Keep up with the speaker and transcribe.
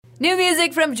New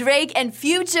music from Drake and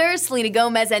Future, Selena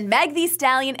Gomez and Meg Thee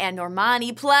Stallion and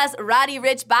Normani, plus Roddy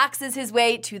Ricch boxes his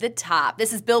way to the top.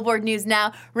 This is Billboard News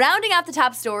Now, rounding out the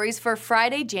top stories for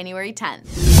Friday, January 10th.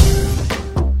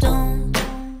 Don't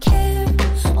care.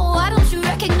 Why don't you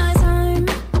recognize I'm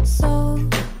so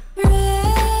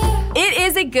rare? It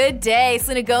is a good day.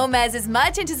 Selena Gomez's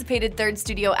much-anticipated third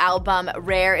studio album,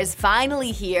 Rare, is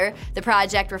finally here. The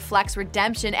project reflects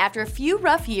redemption after a few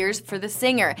rough years for the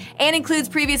singer and includes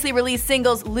previously released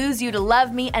singles Lose You to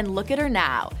Love Me and Look at Her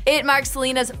Now. It marks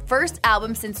Selena's first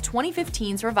album since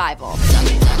 2015's Revival.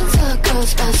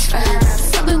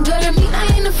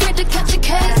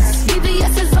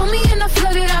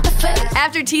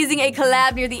 After teasing a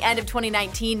collab near the end of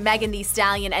 2019, Megan Thee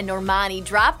Stallion and Normani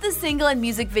dropped the single and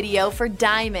music video for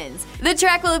Diamonds. The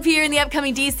track will appear in the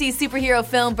upcoming DC superhero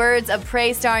film Birds of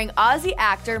Prey, starring Aussie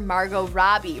actor Margot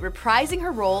Robbie, reprising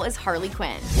her role as Harley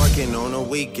Quinn. Working on a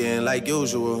weekend like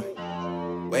usual.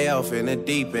 Way off in the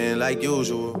deep end like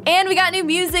usual. And we got new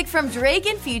music from Drake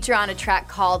and Future on a track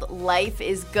called Life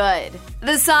is Good.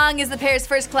 The song is the pair's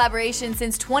first collaboration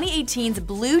since 2018's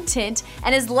Blue Tint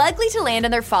and is likely to land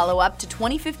on their follow-up to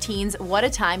 2015's What a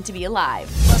Time to Be Alive.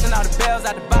 Busting all the bells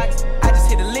out the box. I just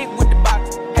hit a lick with the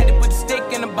box. Had to put the stick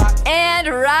in the box. And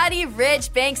Roddy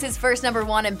Ricch banks his first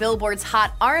 #1 in Billboard's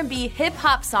Hot R&B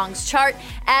Hip-Hop Songs chart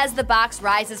as The Box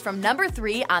rises from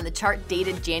 #3 on the chart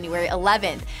dated January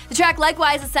 11th. The track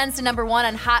likewise ascends to #1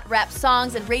 on Hot Rap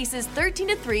Songs and races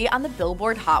 13-3 on the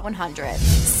Billboard Hot 100.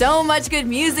 So much good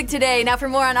music today. Now for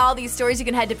more on all these stories, you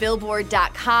can head to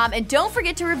Billboard.com. And don't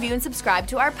forget to review and subscribe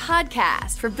to our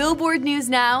podcast. For Billboard News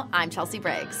Now, I'm Chelsea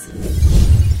Briggs.